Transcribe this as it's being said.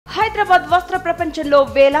హైదరాబాద్ వస్త్ర ప్రపంచంలో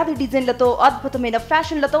వేలాది డిజైన్లతో అద్భుతమైన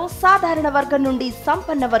ఫ్యాషన్లతో సాధారణ వర్గం నుండి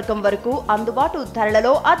సంపన్న వర్గం వరకు అందుబాటు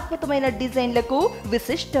ధరలలో అద్భుతమైన డిజైన్లకు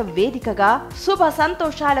విశిష్ట వేదికగా శుభ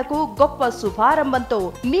సంతోషాలకు గొప్ప శుభారంభంతో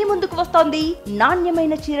మీ ముందుకు వస్తోంది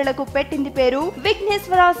నాణ్యమైన చీరలకు పెట్టింది పేరు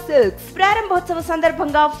విఘ్నేశ్వర సిల్క్స్. ప్రారంభోత్సవ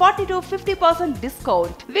సందర్భంగా 40 to 50%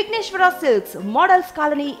 discount. Vighneshwara silks, models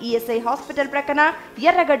colony, ESI hospital ప్రక్కన,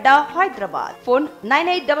 ఎర్రగడ్డ, హైదరాబాద్. ఫోన్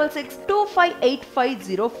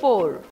 9866258504.